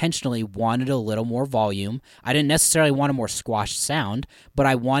intentionally wanted a little more volume. I didn't necessarily want a more squashed sound, but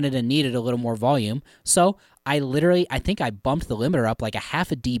I wanted and needed a little more volume. So I think I bumped the limiter up like a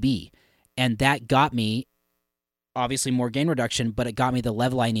 0.5 dB, and that got me obviously more gain reduction, but it got me the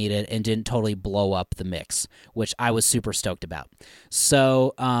level I needed and didn't totally blow up the mix, which I was super stoked about.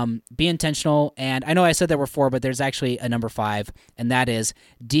 So be intentional. And I know I said there were 4, but there's actually a number 5, and that is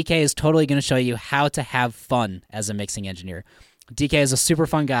DK is totally going to show you how to have fun as a mixing engineer. DK is a super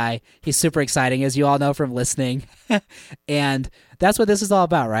fun guy. He's super exciting, as you all know from listening. And that's what this is all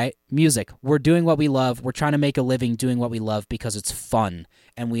about, right? Music. We're doing what we love. We're trying to make a living doing what we love because it's fun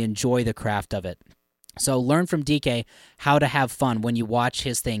and we enjoy the craft of it. So learn from DK how to have fun when you watch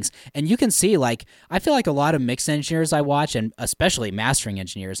his things. And you can see, I feel like a lot of mix engineers I watch, and especially mastering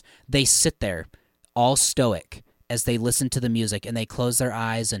engineers, they sit there all stoic as they listen to the music, and they close their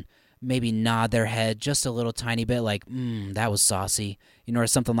eyes and maybe nod their head just a little tiny bit like, that was saucy, or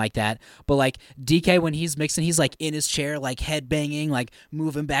something like that. But DK, when he's mixing, he's in his chair, head banging,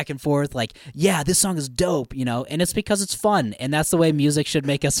 moving back and forth, yeah, this song is dope, and it's because it's fun, and that's the way music should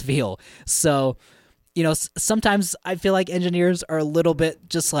make us feel. So sometimes I feel like engineers are a little bit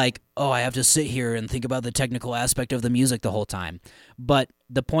just I have to sit here and think about the technical aspect of the music the whole time. But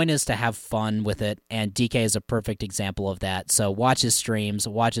the point is to have fun with it, and DK is a perfect example of that. So watch his streams,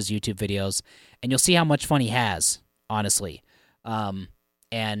 watch his YouTube videos, and you'll see how much fun he has, honestly.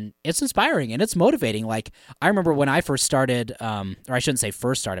 And it's inspiring, and it's motivating. I remember when I first started, or I shouldn't say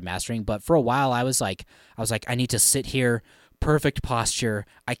first started mastering, but for a while I was like, I need to sit here, perfect posture.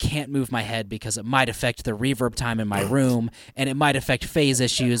 I can't move my head because it might affect the reverb time in my room, and it might affect phase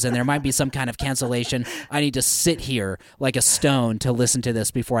issues, and there might be some kind of cancellation. I need to sit here like a stone to listen to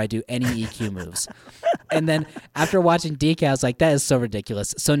this before I do any EQ moves. And then after watching DK, I was like, that is so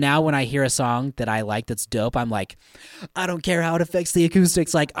ridiculous. So now when I hear a song that I like that's dope, I'm like, I don't care how it affects the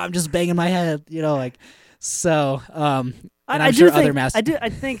acoustics. Like, I'm just banging my head, like, so, and I'm sure other masters. I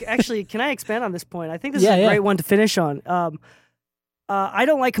think, actually, can I expand on this point? I think this is a great one to finish on. I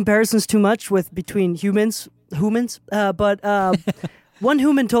don't like comparisons too much between humans, but one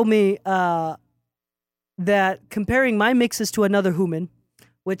human told me that comparing my mixes to another human,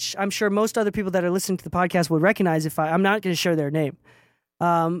 which I'm sure most other people that are listening to the podcast would recognize if I'm not going to share their name,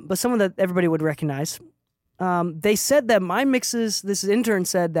 but someone that everybody would recognize. They said that my mixes, this intern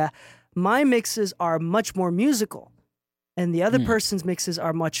said that my mixes are much more musical, and the other person's mixes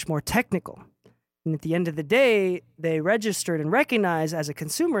are much more technical. And at the end of the day, they registered and recognized as a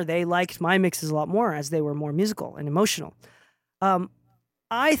consumer, they liked my mixes a lot more as they were more musical and emotional.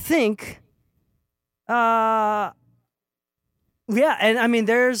 I think, and I mean,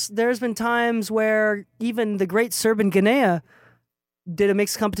 there's been times where even the great Serban Ganea did a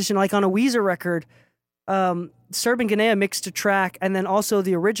mix competition, like on a Weezer record. Serban Ganea mixed a track, and then also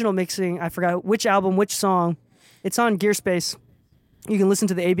the original mixing, I forgot which album, which song. It's on Gearspace. You can listen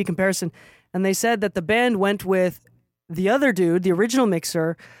to the A-B comparison. And they said that the band went with the other dude, the original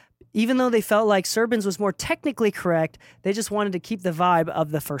mixer, even though they felt like Serban's was more technically correct, they just wanted to keep the vibe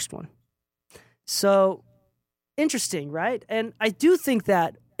of the first one. So, interesting, right? And I do think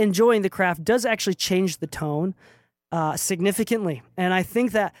that enjoying the craft does actually change the tone significantly. And I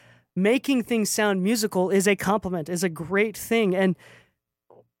think that making things sound musical is a compliment, is a great thing. And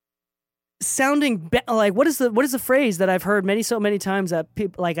sounding like, what is the phrase that I've heard so many times that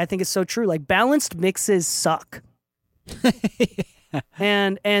people, like, I think is so true, like, balanced mixes suck.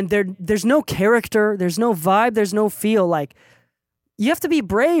 and there's no character, there's no vibe, there's no feel. Like, you have to be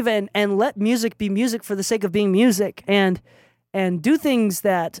brave and let music be music for the sake of being music, and do things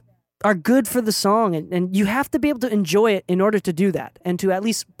that are good for the song, and you have to be able to enjoy it in order to do that, and to at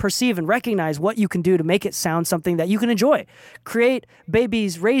least perceive and recognize what you can do to make it sound something that you can enjoy. Create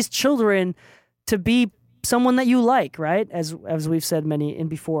babies, raise children to be someone that you like, right? As we've said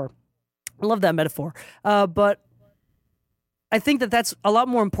before. I love that metaphor. But I think that that's a lot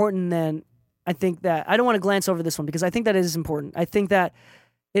more important than, I think that, I don't want to glance over this one because I think that it is important. I think that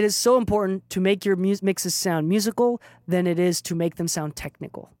it is so important to make your mixes sound musical than it is to make them sound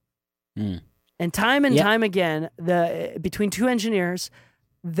technical. And time again, between two engineers,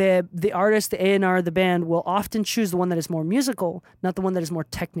 the artist, the A&R, the band will often choose the one that is more musical, not the one that is more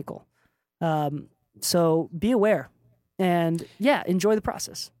technical. So be aware and enjoy the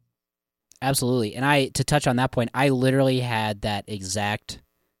process. Absolutely. And to touch on that point, I literally had that exact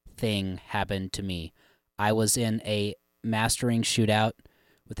thing happen to me. I was in a mastering shootout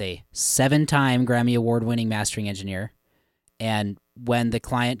with a 7-time Grammy Award-winning mastering engineer, and when the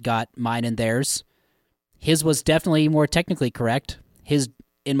client got mine and theirs, his was definitely more technically correct.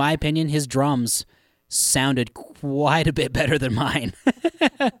 In my opinion, his drums sounded quite a bit better than mine.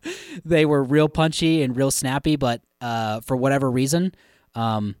 They were real punchy and real snappy, but for whatever reason,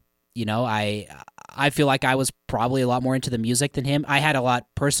 I feel like I was probably a lot more into the music than him. I had a lot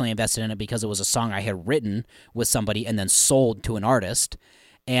personally invested in it because it was a song I had written with somebody and then sold to an artist.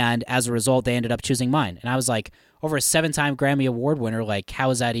 And as a result, they ended up choosing mine. And I was like, over a 7-time Grammy Award winner, like, how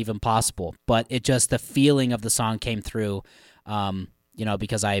is that even possible? But the feeling of the song came through,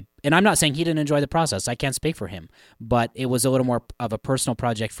 because and I'm not saying he didn't enjoy the process. I can't speak for him. But it was a little more of a personal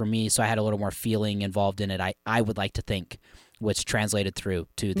project for me, so I had a little more feeling involved in it, I would like to think, which translated through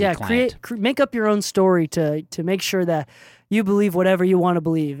to the client. Make up your own story to make sure that you believe whatever you want to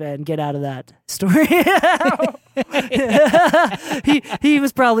believe and get out of that story. he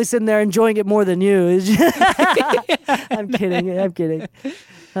was probably sitting there enjoying it more than you. I'm kidding.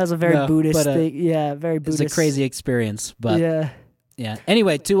 That was a very Buddhist thing. Yeah, very Buddhist. It's a crazy experience, but yeah.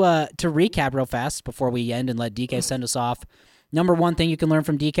 Anyway, to recap real fast before we end and let DK send us off. Number one thing you can learn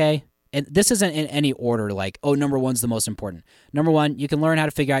from DK, and this isn't in any order, like, number one's the most important. Number one, you can learn how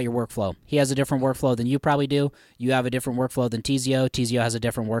to figure out your workflow. He has a different workflow than you probably do. You have a different workflow than Tizio. Tizio has a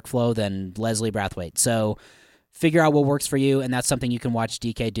different workflow than Leslie Brathwaite. So figure out what works for you, and that's something you can watch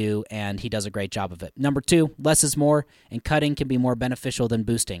DK do, and he does a great job of it. Number two, less is more, and cutting can be more beneficial than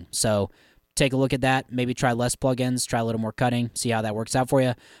boosting. So take a look at that. Maybe try less plugins, try a little more cutting, see how that works out for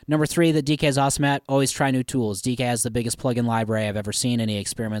you. Number three, that DK is awesome at, always try new tools. DK has the biggest plugin library I've ever seen, and he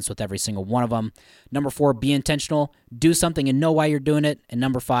experiments with every single one of them. Number four, be intentional. Do something and know why you're doing it. And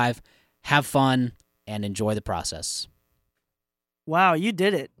number five, have fun and enjoy the process. Wow, you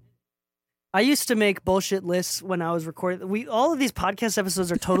did it. I used to make bullshit lists when I was recording. All of these podcast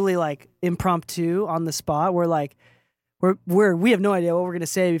episodes are totally like impromptu on the spot. We're like, we have no idea what we're gonna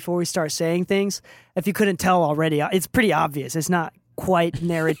say before we start saying things. If you couldn't tell already, it's pretty obvious. It's not quite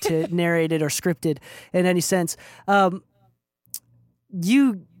narrated or scripted in any sense.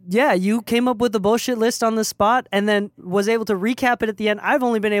 You came up with the bullshit list on the spot and then was able to recap it at the end. I've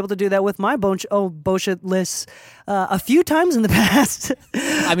only been able to do that with my bullshit lists a few times in the past.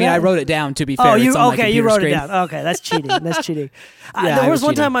 I mean, I wrote it down, to be fair. You wrote screen. it down. Okay, that's cheating. That's cheating. Yeah, there was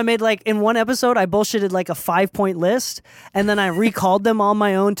one cheating. time I made in one episode, I bullshitted a 5-point list and then I recalled them on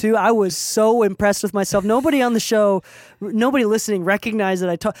my own too. I was so impressed with myself. Nobody on the show, nobody listening recognized that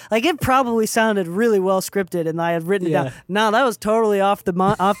I talked. It probably sounded really well scripted and I had written it down. No, that was totally off the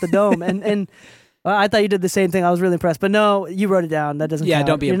dome. And I thought you did the same thing. I was really impressed. But no, you wrote it down. That doesn't count.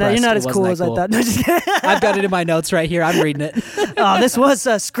 Don't be You're impressed. Not as cool as I thought. No, just kidding. I've got it in my notes right here. I'm reading it. Oh, this was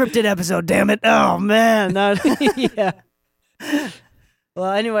a scripted episode, damn it. Oh, man. Yeah.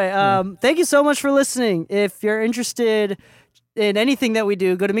 Well, anyway, thank you so much for listening. If you're interested in anything that we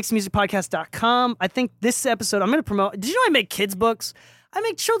do, go to mixingmusicpodcast.com. I think this episode, I'm going to promote. Did you know I make kids' books? I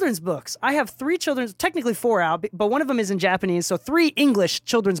make children's books. I have 3 children's, technically 4 out, but one of them is in Japanese, so 3 English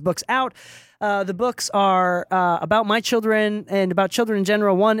children's books out. The books are about my children and about children in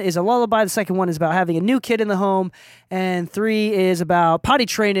general. 1 is a lullaby. The second one is about having a new kid in the home. And 3 is about potty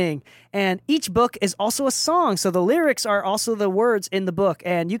training. And each book is also a song. So the lyrics are also the words in the book.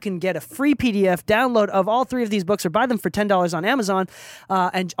 And you can get a free PDF download of all 3 of these books or buy them for $10 on Amazon.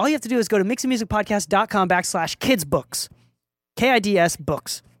 And all you have to do is go to mixingmusicpodcast.com/kidsbooks. KIDS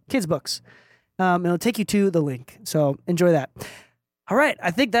books, kids books. It'll take you to the link. So enjoy that. All right.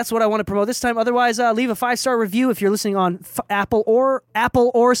 I think that's what I want to promote this time. Otherwise, leave a 5-star review if you're listening on Apple or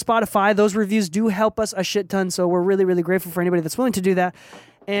Spotify. Those reviews do help us a shit ton. So we're really, really grateful for anybody that's willing to do that.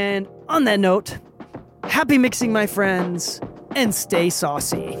 And on that note, happy mixing, my friends, and stay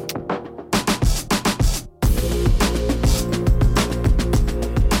saucy.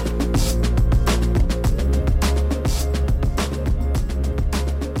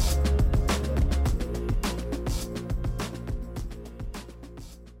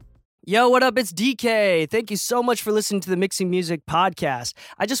 Yo, what up? It's DK. Thank you so much for listening to the Mixing Music Podcast.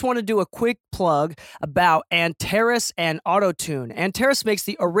 I just want to do a quick plug about Antares and Auto-Tune. Antares makes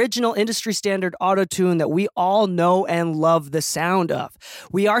the original industry standard auto-tune that we all know and love the sound of.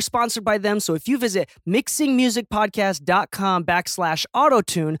 We are sponsored by them, so if you visit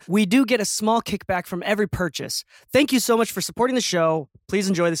mixingmusicpodcast.com/auto-tune, we do get a small kickback from every purchase. Thank you so much for supporting the show. Please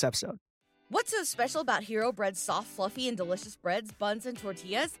enjoy this episode. What's so special about Hero Bread's soft, fluffy, and delicious breads, buns, and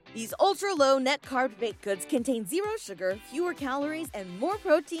tortillas? These ultra-low net-carb baked goods contain 0 sugar, fewer calories, and more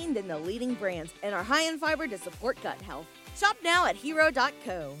protein than the leading brands, and are high in fiber to support gut health. Shop now at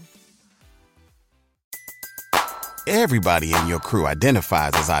hero.co. Everybody in your crew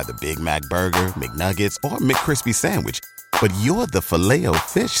identifies as either Big Mac Burger, McNuggets, or McCrispy Sandwich. But you're the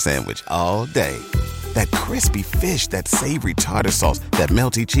Filet-O-Fish Sandwich all day. That crispy fish, that savory tartar sauce, that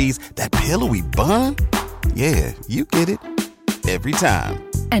melty cheese, that pillowy bun. Yeah, you get it. Every time.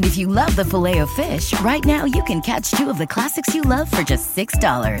 And if you love the Filet-O-Fish, right now you can catch 2 of the classics you love for just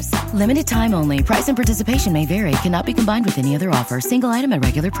 $6. Limited time only. Price and participation may vary. Cannot be combined with any other offer. Single item at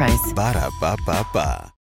regular price. Ba-da-ba-ba-ba.